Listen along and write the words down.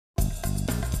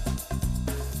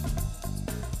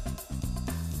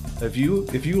If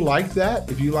you like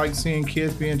that, if you like seeing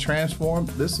kids being transformed,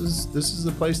 this is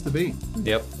the place to be.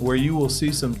 Yep. Where you will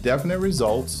see some definite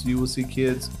results. You will see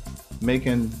kids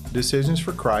making decisions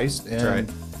for Christ and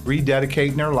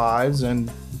rededicating their lives.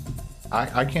 And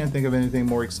I can't think of anything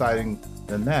more exciting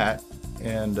than that.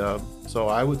 And so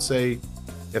I would say,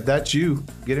 if that's you,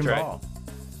 get involved.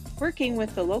 Working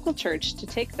with the local church to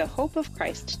take the hope of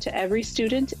Christ to every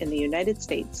student in the United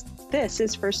States. This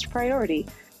is First Priority.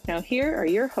 Now here are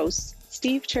your hosts,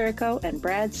 Steve Chirico and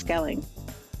Brad Skelling.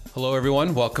 Hello,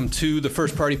 everyone. Welcome to the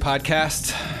First Party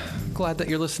Podcast. Glad that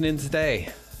you're listening today.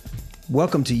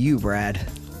 Welcome to you, Brad.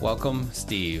 Welcome,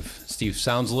 Steve. Steve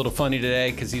sounds a little funny today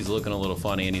because he's looking a little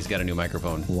funny and he's got a new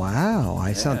microphone. Wow,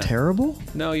 I sound terrible?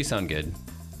 No, you sound good.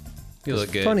 You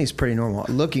look good. Funny's pretty normal.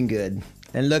 Looking good.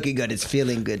 And looking good is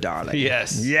feeling good, darling.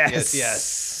 Yes.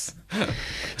 Yes.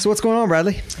 So what's going on,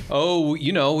 Bradley? Oh,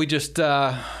 we just,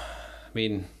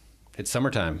 it's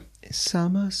summertime.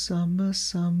 Summertime.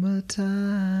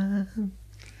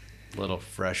 Little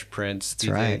Fresh Prince. That's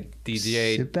right.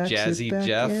 DJ sit back, Jazzy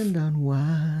Jeff. And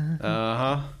unwind.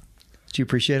 Uh-huh. Did you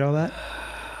appreciate all that?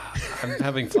 I'm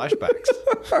having flashbacks.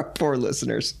 Our poor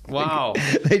listeners. Wow.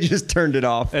 They just turned it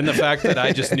off. And the fact that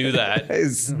I just knew that.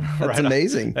 That's right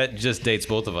amazing. That just dates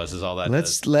both of us is all that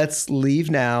Let's leave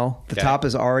now. The top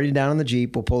is already down on the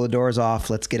Jeep. We'll pull the doors off.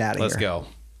 Let's get out of here. Let's go.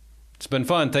 It's been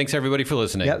fun. Thanks, everybody, for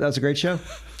listening. Yep, that was a great show.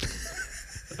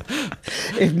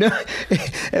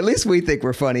 At least we think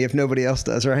we're funny if nobody else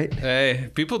does, right?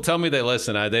 Hey, people tell me they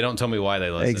listen. They don't tell me why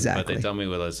they listen, exactly. But they tell me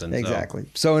we listen. Exactly.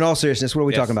 So in all seriousness, what are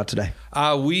we talking about today?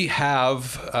 We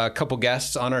have a couple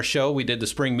guests on our show. We did the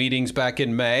spring meetings back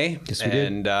in May. Yes, we did.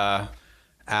 And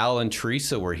Al and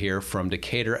Theresa were here from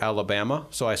Decatur, Alabama.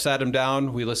 So I sat them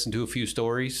down. We listened to a few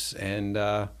stories and,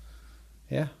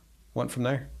 went from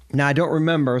there. Now, I don't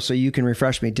remember, so you can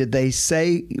refresh me. Did they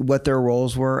say what their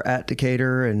roles were at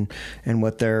Decatur and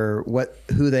who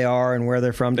they are and where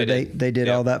they're from? They did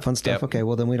all that fun stuff? Yep. Okay,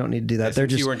 well, then we don't need to do that. Yeah,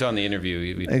 you weren't on the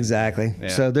interview. Exactly. Yeah.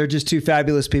 So they're just two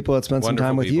fabulous people that spent Wonderful some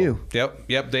time with people. you.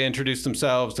 Yep. They introduce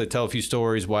themselves. They tell a few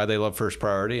stories why they love First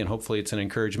Priority, and hopefully it's an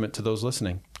encouragement to those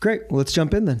listening. Great. Well, let's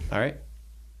jump in then. All right.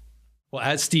 Well,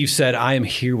 as Steve said, I am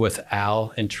here with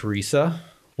Al and Theresa.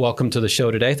 Welcome to the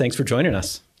show today. Thanks for joining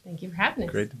us. Thank you for having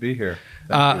us. Great to be here.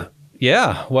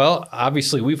 Yeah. Well,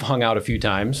 obviously we've hung out a few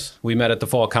times. We met at the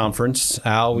fall conference.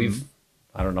 Al, we've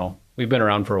been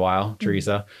around for a while,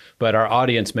 Theresa, but our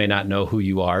audience may not know who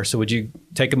you are. So would you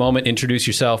take a moment, introduce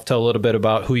yourself, tell a little bit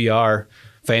about who you are,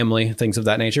 family, things of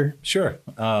that nature? Sure.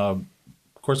 Of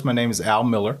course, my name is Al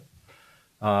Miller.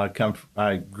 I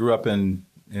grew up in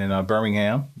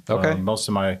Birmingham most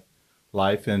of my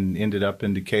life and ended up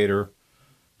in Decatur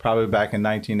probably back in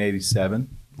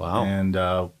 1987. Wow. And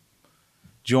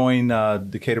joined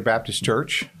Decatur Baptist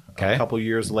Church a couple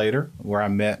years later, where I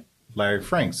met Larry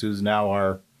Franks, who's now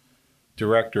our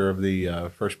director of the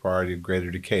First Priority of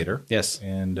Greater Decatur. Yes.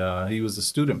 And he was a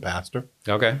student pastor.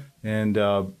 Okay. And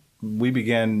we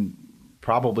began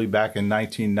probably back in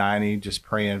 1990 just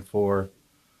praying for,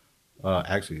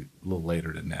 actually a little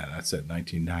later than that. I said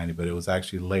 1990, but it was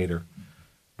actually later.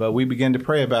 But we began to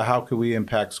pray about how could we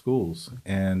impact schools,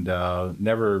 and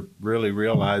never really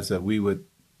realized that we would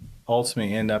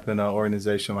ultimately end up in an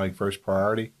organization like First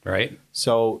Priority. Right.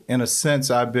 So in a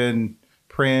sense, I've been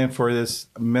praying for this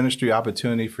ministry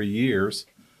opportunity for years,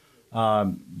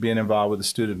 being involved with the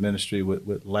student ministry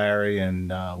with Larry.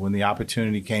 And when the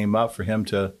opportunity came up for him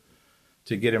to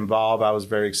get involved, I was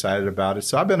very excited about it.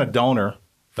 So I've been a donor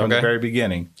from the very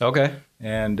beginning. Okay.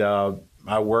 And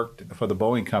I worked for the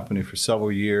Boeing company for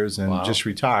several years and just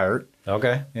retired.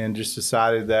 Okay. And just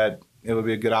decided that it would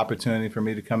be a good opportunity for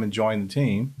me to come and join the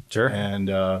team. Sure.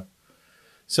 And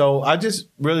so I just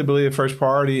really believe First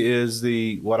Priority is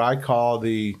what I call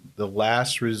the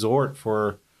last resort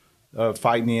for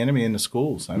fighting the enemy in the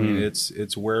schools. I mean,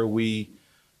 it's where we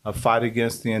fight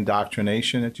against the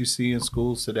indoctrination that you see in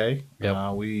schools today.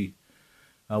 Yep.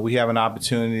 We have an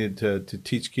opportunity to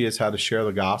teach kids how to share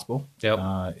the gospel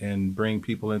and bring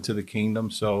people into the kingdom.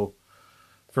 So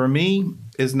for me,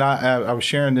 it's not, I was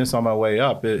sharing this on my way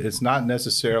up. It's not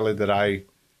necessarily that I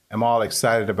am all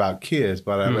excited about kids,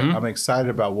 but I'm excited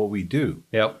about what we do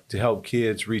to help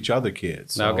kids reach other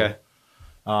kids. So,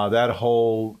 that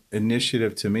whole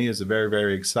initiative to me is very,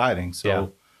 very exciting.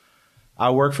 So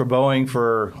I worked for Boeing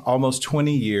for almost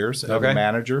 20 years as a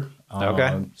manager.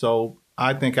 So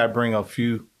I think I bring a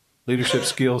few leadership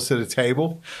skills to the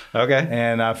table.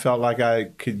 And I felt like I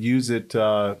could use it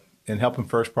in helping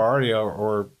First Priority,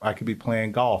 or I could be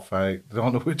playing golf. I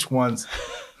don't know which ones.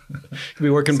 You could be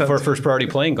working for First Priority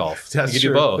playing golf. That's you could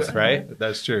true. do both, right?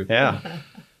 That's true. Yeah.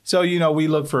 So, we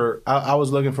look for, I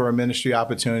was looking for a ministry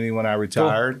opportunity when I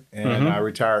retired, and I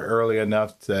retired early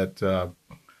enough that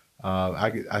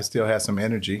I still had some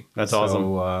energy. That's awesome.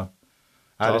 So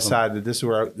I decided that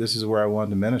this is where I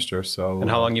wanted to minister. So. And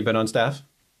how long you been on staff?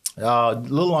 A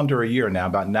little under a year now,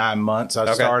 about 9 months.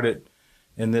 I started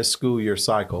in this school year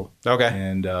cycle. Okay.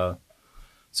 And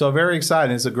so very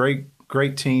exciting. It's a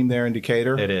great team there in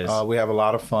Decatur. It is. We have a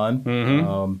lot of fun.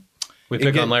 Mm-hmm. We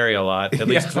pick on Larry a lot. At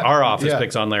least our office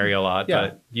picks on Larry a lot. Yeah.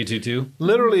 But you two too?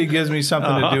 Literally, it gives me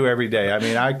something to do every day. I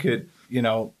mean, I could,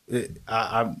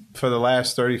 I for the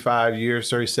last 37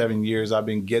 years, I've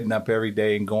been getting up every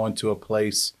day and going to a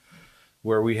place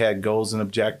where we had goals and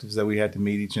objectives that we had to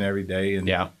meet each and every day.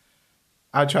 And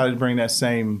I try to bring that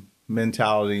same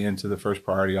mentality into the First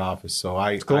Priority office. So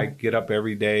I get up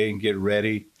every day and get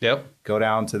ready. Yep. Go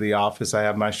down to the office. I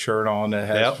have my shirt on that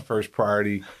has First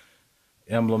Priority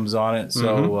emblems on it.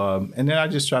 So, and then I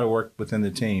just try to work within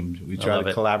the team. We try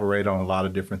to collaborate on a lot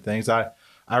of different things. I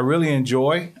really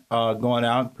enjoy going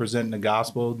out and presenting the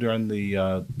gospel during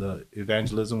the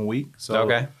evangelism week.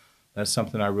 So that's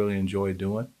something I really enjoy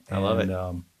doing. I love it.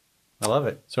 I love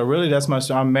it. So really, that's my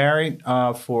story. I'm married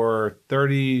for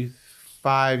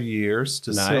 35 years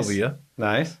to Sylvia.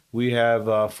 Nice. We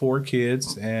have 4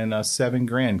 kids and 7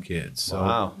 grandkids. So,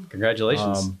 wow.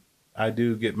 Congratulations. I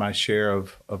do get my share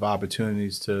of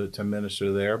opportunities to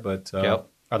minister there. But Are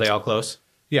they all close?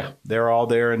 Yeah, they're all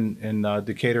there in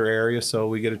Decatur area, so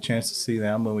we get a chance to see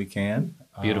them when we can.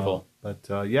 Beautiful.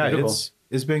 Beautiful.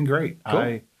 It's been great.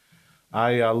 Cool.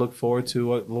 I look forward to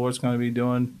what the Lord's going to be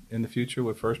doing in the future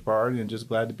with First Priority, and just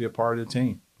glad to be a part of the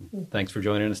team. Thanks for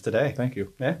joining us today. Thank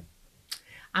you. Yeah.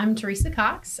 I'm Theresa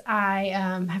Cox. I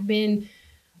have been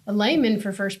a layman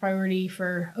for First Priority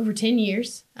for over 10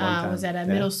 years. I was at a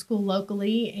middle school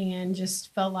locally and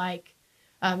just felt like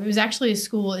it was actually a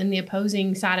school in the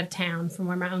opposing side of town from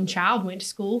where my own child went to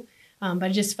school. But I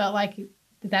just felt like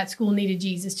that school needed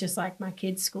Jesus just like my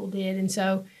kids' school did. And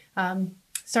so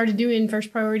started doing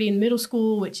First Priority in middle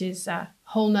school, which is a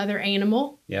whole nother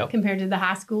animal compared to the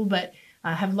high school. But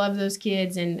I have loved those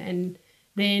kids. And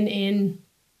then in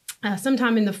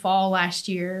sometime in the fall last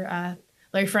year,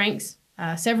 Larry Franks,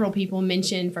 several people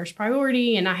mentioned First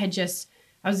Priority, and I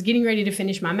was getting ready to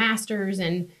finish my master's,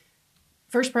 and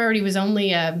First Priority was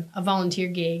only a volunteer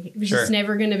gig. It was just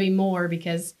never going to be more,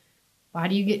 because why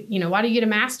do you get a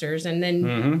master's and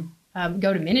then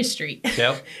go to ministry?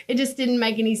 Yep. It just didn't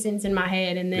make any sense in my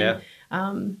head. And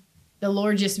then the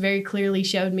Lord just very clearly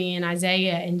showed me in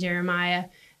Isaiah and Jeremiah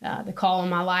the call on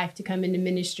my life to come into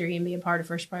ministry and be a part of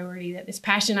First Priority, that this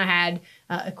passion I had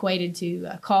equated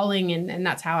to calling, and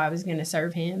that's how I was going to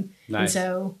serve him. Nice. And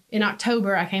so in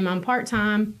October, I came on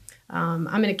part-time. I'm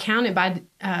an accountant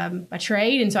by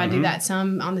trade, and so I do that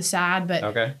some on the side.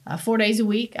 But 4 days a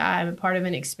week, I'm a part of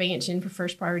an expansion for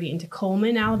First Priority into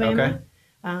Coleman, Alabama.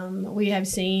 We have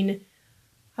seen,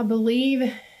 I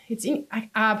believe, I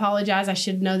apologize, I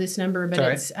should know this number, but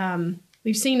it's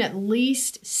we've seen at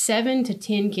least 7 to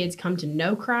 10 kids come to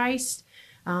know Christ,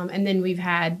 and then we've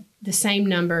had the same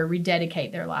number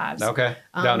rededicate their lives. Okay,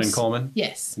 down in Coleman?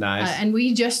 Yes. Nice. And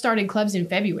we just started clubs in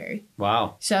February.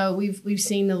 Wow. So we've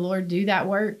seen the Lord do that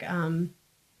work. And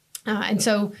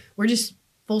so we're just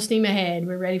full steam ahead.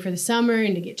 We're ready for the summer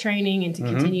and to get training and to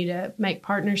continue to make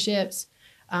partnerships.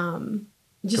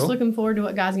 Just looking forward to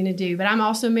what God's going to do. But I'm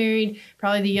also married,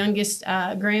 probably the youngest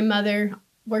grandmother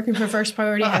working for First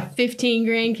Priority. I have 15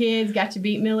 grandkids, got to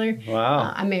beat Miller.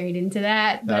 Wow. I married into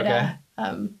that. But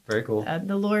very cool.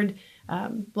 The Lord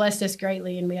blessed us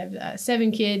greatly, and we have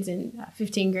 7 kids and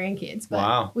 15 grandkids.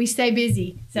 But we stay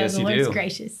busy, so the Lord's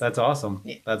gracious. That's awesome.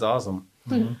 Yeah. That's awesome.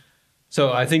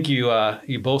 So I think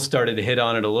you both started to hit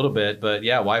on it a little bit, but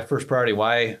why First Priority?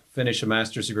 Why finish a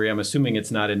master's degree? I'm assuming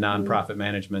it's not in nonprofit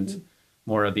management,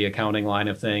 more of the accounting line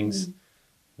of things.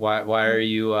 Why are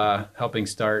you helping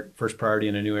start First Priority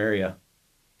in a new area?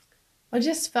 I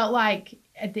just felt like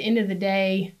at the end of the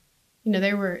day,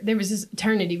 there was this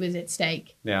eternity was at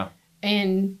stake. Yeah.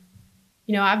 And,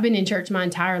 I've been in church my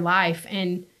entire life,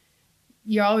 and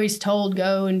you're always told,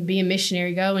 go and be a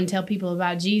missionary, go and tell people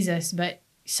about Jesus. But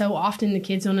so often the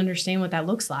kids don't understand what that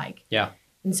looks like. Yeah.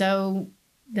 And so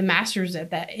the master's at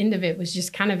that end of it was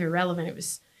just kind of irrelevant. It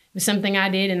was something I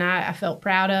did and I felt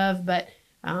proud of, but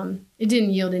it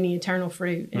didn't yield any eternal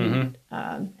fruit. And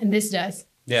this does.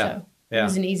 Yeah. So it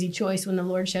was an easy choice when the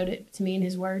Lord showed it to me in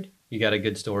his word. You got a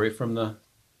good story from the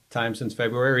time since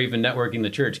February, or even networking the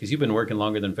church? Because you've been working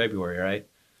longer than February, right?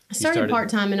 I started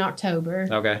part-time in October.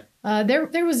 Okay.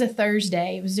 There was a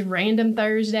Thursday. It was a random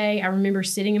Thursday. I remember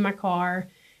sitting in my car,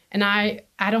 and I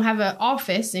don't have an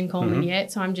office in Coleman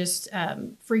yet, so I'm just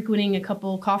frequenting a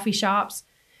couple coffee shops.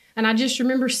 And I just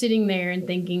remember sitting there and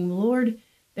thinking, Lord,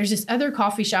 there's this other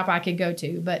coffee shop I could go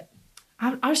to, but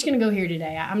I'm just going to go here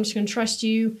today. I'm just going to trust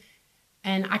you.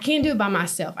 And I can't do it by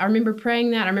myself. I remember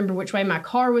praying that. I remember which way my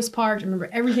car was parked. I remember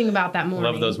everything about that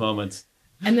morning. Love those moments.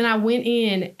 And then I went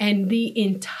in, and the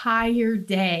entire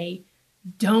day,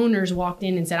 donors walked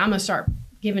in and said, I'm going to start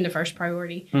giving to First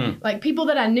Priority. Like people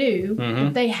that I knew,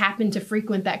 but they happened to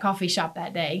frequent that coffee shop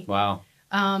that day. Wow.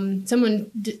 Someone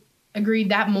agreed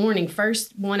that morning,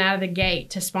 first one out of the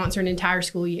gate, to sponsor an entire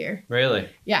school year. Really?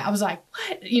 Yeah. I was like,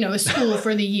 what? A school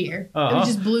for the year. It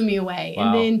just blew me away.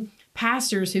 Wow. And then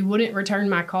pastors who wouldn't return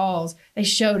my calls, they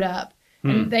showed up.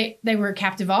 And they were a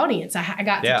captive audience. I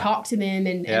got to talk to them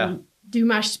and do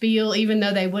my spiel, even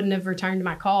though they wouldn't have returned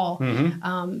my call.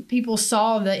 People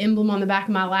saw the emblem on the back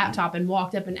of my laptop and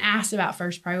walked up and asked about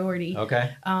First Priority.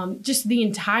 Okay. Just the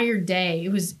entire day.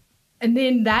 It was, and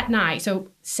then that night, so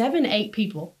 7, 8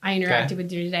 people I interacted with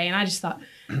today. And I just thought,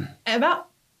 about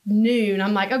noon,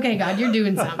 I'm like, okay, God, you're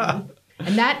doing something.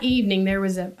 And that evening, there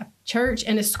was a church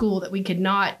and a school that we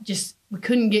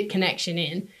couldn't get connection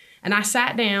in. And I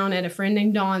sat down at a friend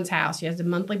named Dawn's house. She has a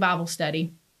monthly Bible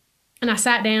study. And I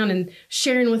sat down and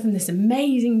sharing with him this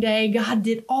amazing day. God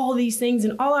did all these things,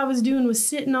 and all I was doing was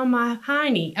sitting on my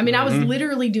hiney. I mean, I was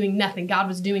literally doing nothing. God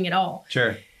was doing it all.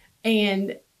 Sure.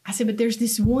 And I said, but there's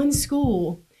this one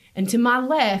school, and to my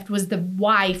left was the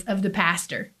wife of the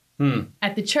pastor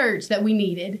at the church that we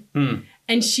needed.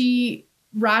 And she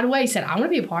right away said, I want to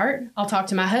be a part. I'll talk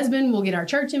to my husband. We'll get our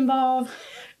church involved.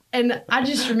 And I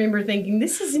just remember thinking,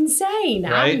 this is insane.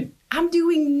 Right? I'm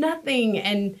doing nothing.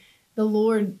 And the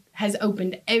Lord has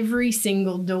opened every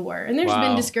single door. And there's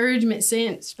been discouragement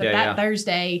since. But that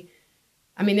Thursday,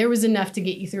 I mean, there was enough to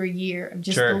get you through a year of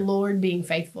just the Lord being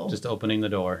faithful. Just opening the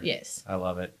door. Yes. I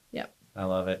love it. Yep. I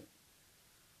love it.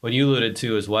 What you alluded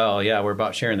to as well, we're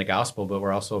about sharing the gospel, but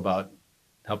we're also about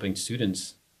helping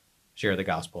students share the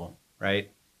gospel,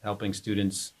 right? Helping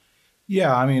students.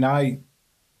 Yeah, I mean, I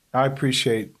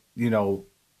appreciate,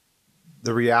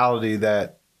 the reality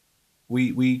that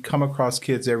we come across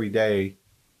kids every day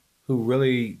who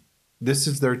really, this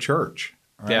is their church,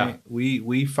 right? Yeah.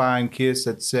 We find kids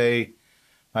that say,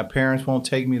 my parents won't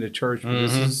take me to church, but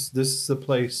this is the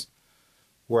place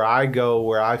where I go,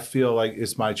 where I feel like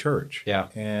it's my church. Yeah.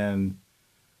 And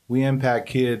we impact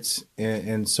kids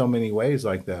in so many ways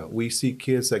like that. We see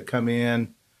kids that come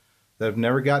in that have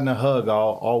never gotten a hug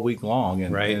all week long.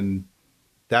 And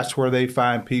that's where they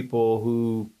find people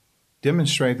who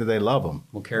demonstrate that they love them.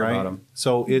 Will care about them.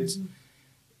 So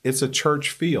it's a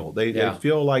church feel. They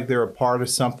feel like they're a part of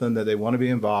something that they want to be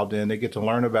involved in. They get to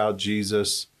learn about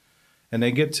Jesus, and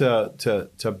they get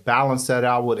to balance that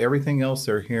out with everything else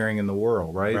they're hearing in the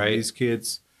world, right? These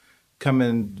kids come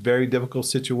in very difficult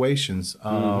situations.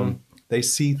 They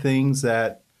see things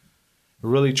that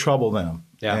really trouble them.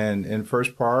 Yeah. And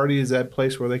First Priority is that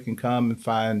place where they can come and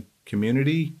find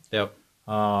community. Yep.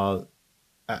 I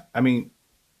mean,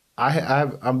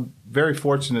 I'm very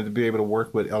fortunate to be able to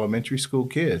work with elementary school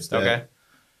kids.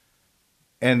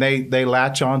 And they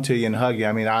latch onto you and hug you.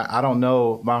 I mean, I don't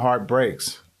know, my heart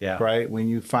breaks. Yeah. Right. When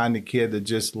you find a kid that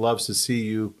just loves to see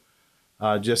you,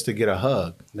 just to get a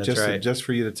hug. That's just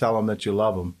for you to tell them that you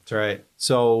love them. That's right.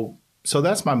 So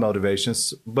that's my motivation.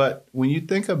 But when you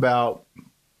think about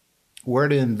where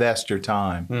to invest your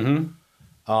time,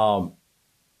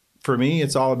 for me,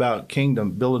 it's all about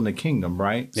building the kingdom,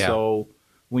 right? Yeah. So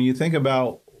when you think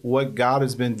about what God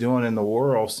has been doing in the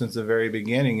world since the very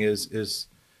beginning is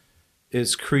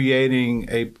creating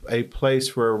a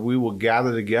place where we will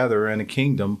gather together in a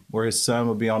kingdom where his son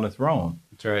will be on the throne.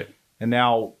 That's right. And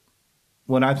now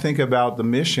when I think about the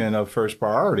mission of First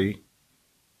Priority,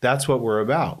 that's what we're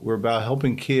about. We're about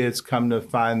helping kids come to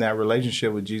find that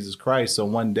relationship with Jesus Christ. So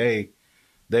one day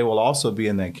they will also be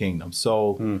in that kingdom.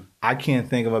 So I can't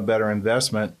think of a better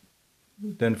investment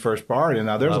than First Priority.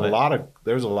 Now there's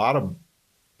a lot of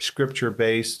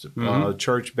scripture-based,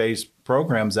 church-based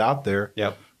programs out there.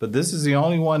 Yep. But this is the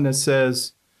only one that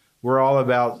says we're all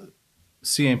about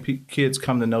seeing kids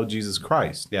come to know Jesus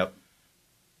Christ. Yep.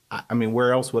 I mean,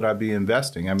 where else would I be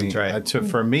investing? I mean,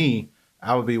 for me,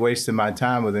 I would be wasting my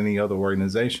time with any other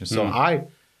organization. So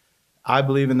I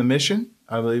believe in the mission.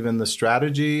 I believe in the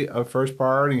strategy of First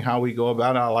Priority and how we go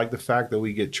about it. I like the fact that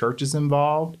we get churches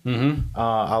involved.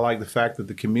 I like the fact that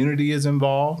the community is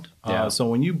involved. So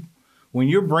when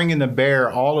you're bringing to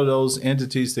bear all of those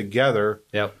entities together,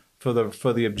 for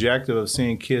the objective of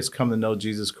seeing kids come to know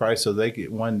Jesus Christ so they could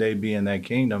one day be in that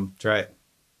kingdom. That's right.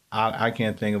 I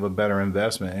can't think of a better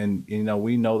investment. And,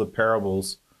 we know the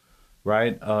parables,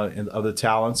 right, of the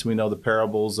talents. We know the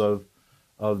parables of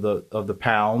the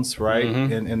pounds, right,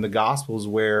 in the Gospels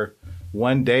where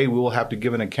one day we will have to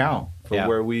give an account for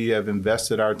where we have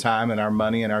invested our time and our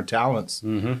money and our talents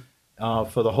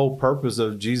for the whole purpose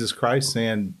of Jesus Christ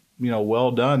saying,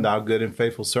 well done, thou good and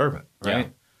faithful servant,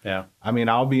 right? Yeah. I mean,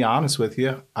 I'll be honest with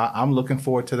you. I'm looking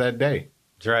forward to that day.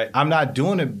 That's right. I'm not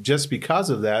doing it just because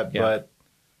of that, but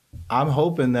I'm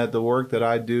hoping that the work that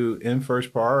I do in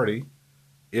First Priority,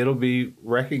 it'll be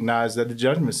recognized at the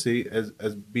judgment seat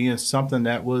as being something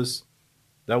that was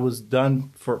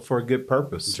done for a good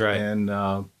purpose. That's right. And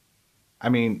I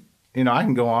mean, I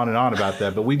can go on and on about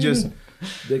that, but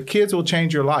the kids will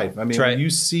change your life. I mean, when you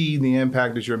see the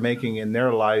impact that you're making in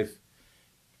their life,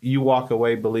 you walk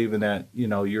away believing that,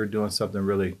 you're doing something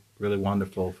really, really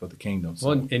wonderful for the kingdom. So.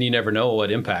 Well, and you never know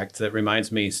what impact. That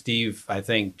reminds me, Steve, I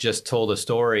think, just told a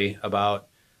story about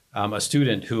a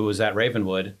student who was at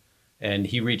Ravenwood, and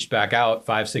he reached back out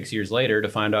 5-6 years later to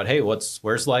find out, hey,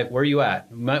 where's life? Where are you at?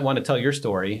 You might want to tell your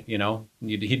story.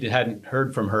 He hadn't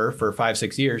heard from her for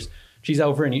 5-6 years. She's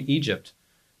over in Egypt,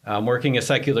 working a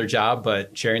secular job,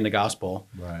 but sharing the gospel.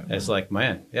 Right. It's like,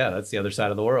 man, that's the other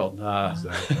side of the world.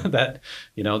 Exactly.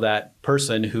 That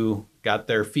person who got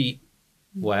their feet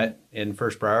wet in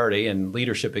First Priority and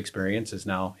leadership experience is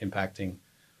now impacting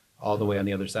all the way on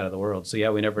the other side of the world.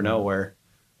 So we never know where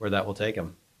that will take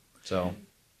them. So,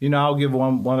 I'll give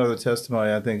one other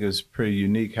testimony. I think is pretty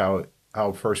unique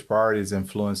how First Priority is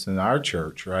influencing our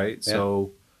church, right? Yeah.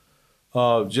 So,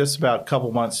 just about a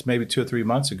couple months, maybe 2 or 3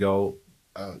 months ago,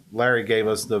 Larry gave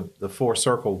us the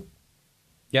 4-circle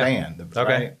band. Okay.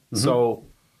 Right? Mm-hmm. So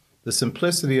the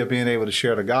simplicity of being able to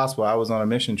share the gospel, I was on a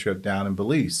mission trip down in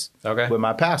Belize with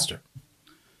my pastor.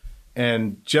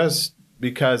 And just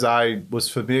because I was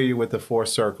familiar with the 4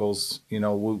 circles,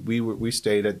 we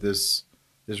stayed at this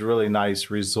really nice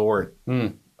resort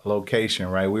location,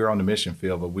 right? We were on the mission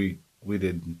field, but we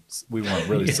weren't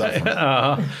really suffering.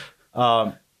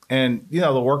 Uh-huh. And,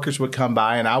 the workers would come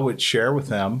by and I would share with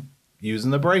them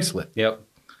using the bracelet. Yep.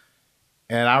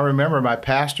 And I remember my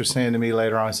pastor saying to me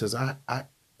later on, he says,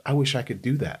 I wish I could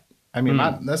do that. I mean,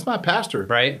 that's my pastor.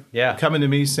 Right. Yeah. Coming to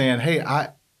me saying, hey,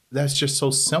 that's just so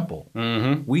simple.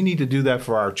 Mm-hmm. We need to do that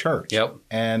for our church. Yep.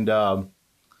 And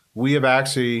we have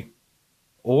actually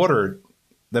ordered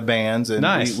the bands, and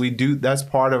nice. we do. That's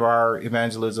part of our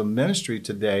evangelism ministry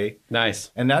today.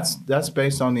 Nice. And that's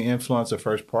based on the influence of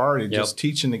First Priority, just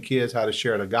teaching the kids how to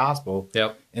share the gospel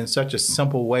in such a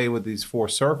simple way with these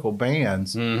 4-circle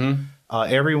bands. Mm-hmm.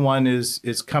 Everyone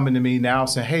is coming to me now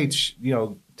saying, hey,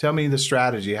 tell me the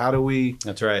strategy. How do we?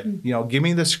 That's right. Give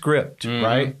me the script,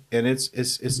 right? And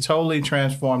it's totally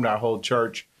transformed our whole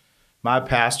church. My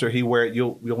pastor,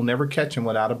 you'll never catch him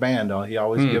without a band on. He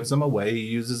always gives them away.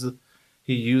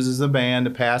 He uses the band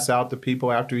to pass out to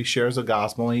people after he shares the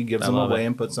gospel, and he gives them away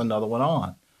and puts another one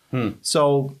on.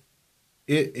 So,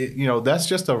 that's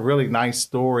just a really nice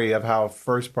story of how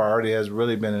First Priority has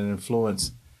really been an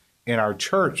influence in our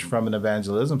church from an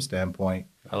evangelism standpoint.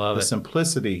 I love the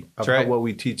simplicity of what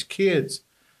we teach kids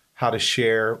how to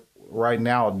share. Right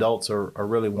now, adults are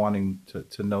really wanting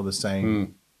to know the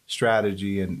same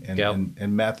strategy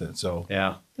and method. So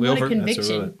what a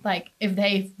conviction! Like if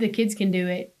the kids can do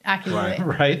it, I can do it.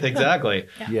 Right, exactly.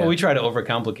 Well, we try to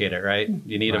overcomplicate it, right?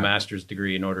 You need a master's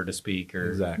degree in order to speak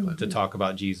or to talk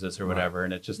about Jesus or whatever,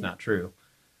 and it's just not true.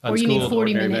 Or you need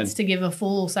 40 minutes to give a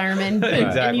full sermon,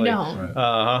 and you don't.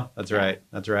 That's right.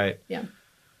 That's right. Yeah.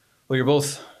 Well, you're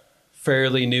both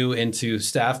fairly new into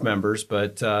staff members,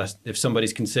 but if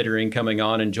somebody's considering coming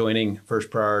on and joining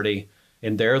First Priority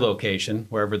in their location,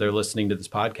 wherever they're listening to this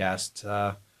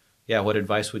podcast, what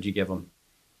advice would you give them?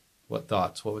 What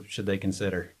thoughts? What should they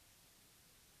consider?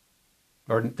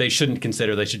 Or they shouldn't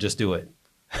consider, they should just do it.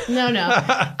 No.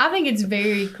 I think it's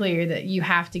very clear that you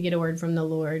have to get a word from the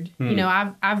Lord.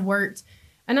 I've worked,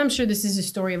 and I'm sure this is a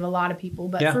story of a lot of people,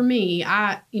 but for me,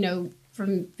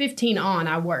 from 15 on,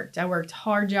 I worked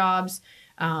hard jobs.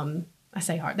 I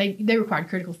say hard. They required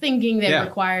critical thinking. They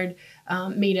required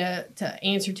me to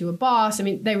answer to a boss. I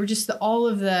mean, they were just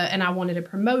and I wanted a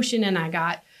promotion, and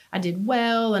I did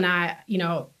well, and I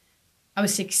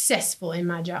was successful in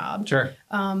my job. Sure.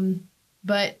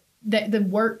 But the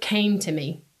work came to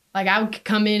me. Like I would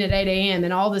come in at 8 a.m.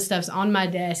 and all the stuff's on my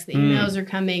desk. The emails are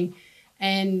coming.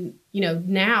 And,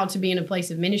 now to be in a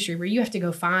place of ministry where you have to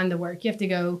go find the work, you have to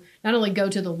go, not only go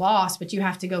to the lost, but you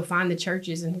have to go find the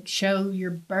churches and show your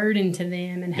burden to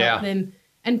them and help them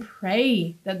and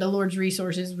pray that the Lord's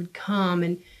resources would come.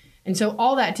 And so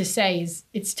all that to say is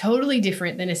it's totally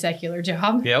different than a secular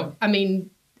job. Yep. I mean,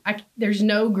 there's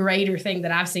no greater thing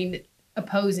that I've seen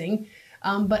opposing.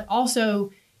 But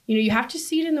also, you have to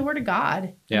see it in the Word of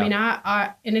God. Yeah. I mean,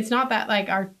 and it's not that like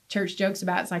our church jokes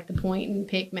about, it's like the point and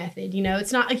pick method. You know,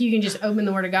 it's not like you can just open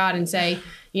the Word of God and say,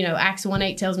 you know, Acts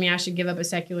 1:8 tells me I should give up a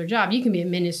secular job. You can be a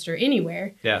minister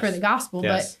anywhere for the gospel.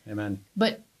 Yes. Amen.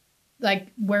 But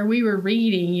like where we were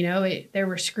reading, you know, there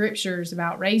were scriptures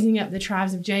about raising up the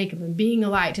tribes of Jacob and being a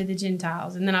light to the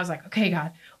Gentiles. And then I was like, okay,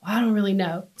 God, well, I don't really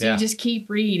know. So you just keep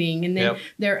reading. And then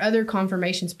there are other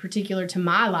confirmations particular to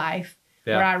my life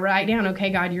where I write down,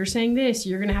 okay, God, you're saying this,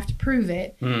 you're going to have to prove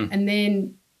it. And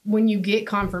then when you get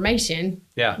confirmation,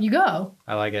 you go.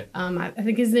 I like it. I think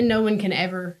because then no one can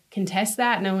ever contest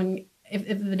that. No one, if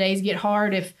the days get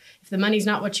hard, if the money's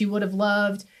not what you would have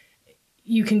loved,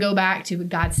 you can go back to what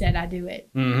God said, I do it.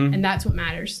 And that's what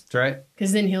matters. That's right.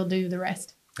 Because then he'll do the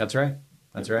rest. That's right.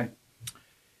 That's right.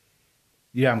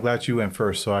 Yeah, I'm glad you went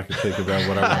first so I could think about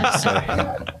what I want to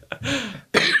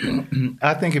say.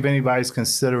 I think if anybody's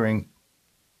considering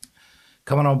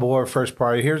coming on board First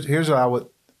Priority, here's what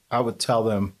I would tell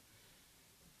them.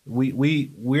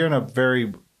 We're in a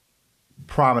very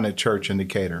prominent church in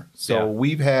Decatur. So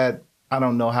we've had, I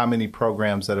don't know how many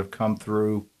programs that have come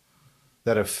through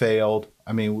that have failed.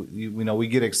 I mean, we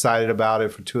get excited about it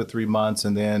for 2 or 3 months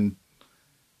and then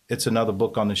it's another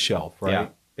book on the shelf,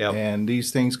 right? Yeah. And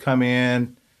these things come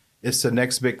in. It's the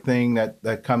next big thing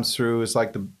that comes through. It's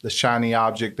like the shiny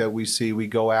object that we see. We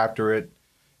go after it,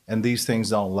 and these things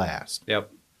don't last.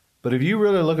 Yep. But if you're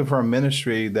really looking for a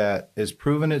ministry that has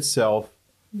proven itself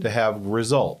to have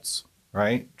results,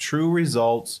 right? True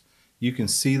results, you can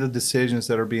see the decisions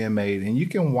that are being made, and you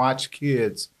can watch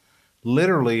kids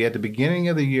literally at the beginning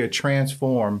of the year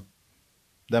transform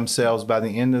themselves by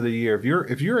the end of the year.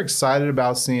 If you're excited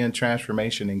about seeing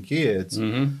transformation in kids,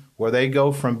 where they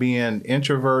go from being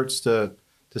introverts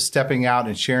to stepping out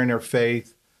and sharing their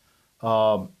faith,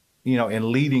 and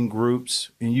leading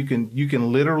groups, and you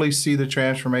can literally see the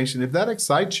transformation. If that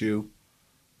excites you,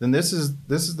 then this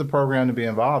is the program to be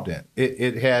involved in.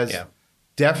 It has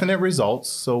definite results.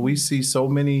 So we see so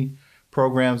many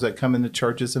programs that come into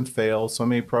churches and fail. So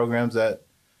many programs that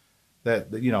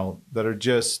are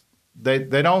just they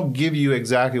don't give you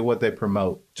exactly what they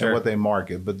promote and what they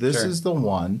market. But this is the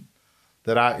one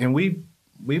that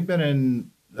we've been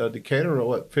in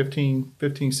Decatur,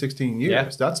 15, 16 years. Yeah.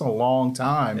 That's a long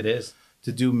time. It is.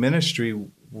 To do ministry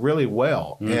really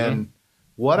well. And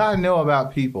what I know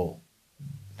about people,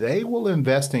 they will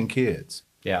invest in kids.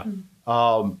 Yeah.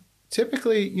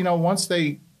 Typically, once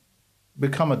they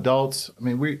become adults, I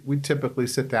mean, we typically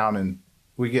sit down and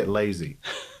we get lazy.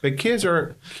 But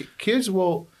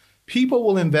people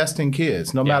will invest in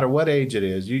kids no matter what age it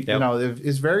is.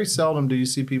 It's very seldom do you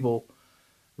see people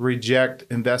reject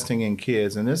investing in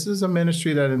kids. And this is a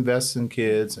ministry that invests in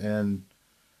kids. And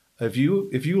if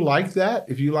you like that,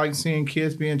 if you like seeing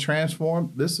kids being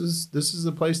transformed, this is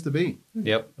the place to be.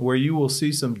 Yep. Where you will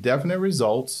see some definite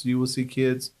results. You will see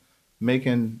kids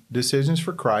making decisions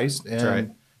for Christ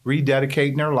and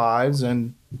rededicating their lives.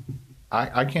 And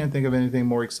I can't think of anything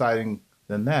more exciting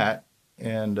than that.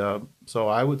 And so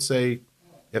I would say,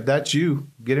 if that's you,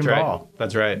 get involved.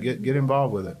 That's right. Get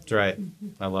involved with it. That's right.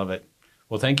 I love it.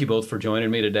 Well, thank you both for joining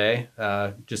me today.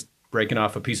 Just breaking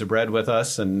off a piece of bread with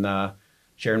us and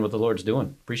sharing what the Lord's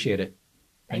doing. Appreciate it.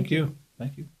 Thank you.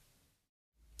 Thank you.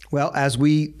 Well, as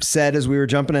we said as we were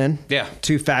jumping in,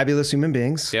 two fabulous human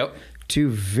beings. Yep. Two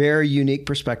very unique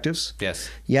perspectives. Yes.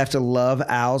 You have to love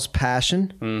Al's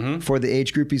passion for the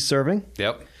age group he's serving.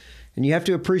 Yep. And you have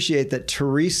to appreciate that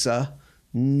Theresa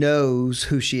knows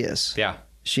who she is. Yeah.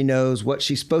 She knows what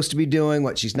she's supposed to be doing,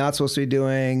 what she's not supposed to be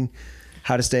doing,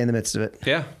 how to stay in the midst of it.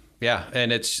 Yeah. Yeah.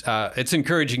 And it's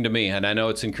encouraging to me. And I know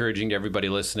it's encouraging to everybody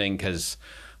listening because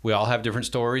we all have different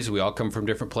stories. We all come from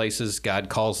different places. God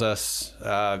calls us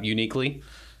uniquely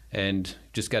and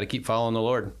just got to keep following the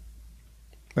Lord.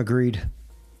 Agreed.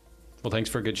 Well, thanks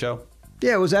for a good show.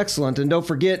 Yeah, it was excellent. And don't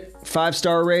forget,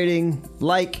 5-star rating,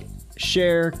 like,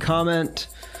 share, comment.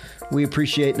 We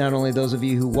appreciate not only those of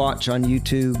you who watch on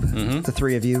YouTube, the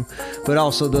three of you, but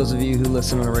also those of you who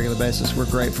listen on a regular basis.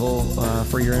 We're grateful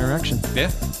for your interaction.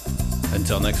 Yeah.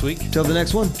 Until next week. Until the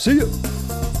next one. See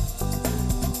you.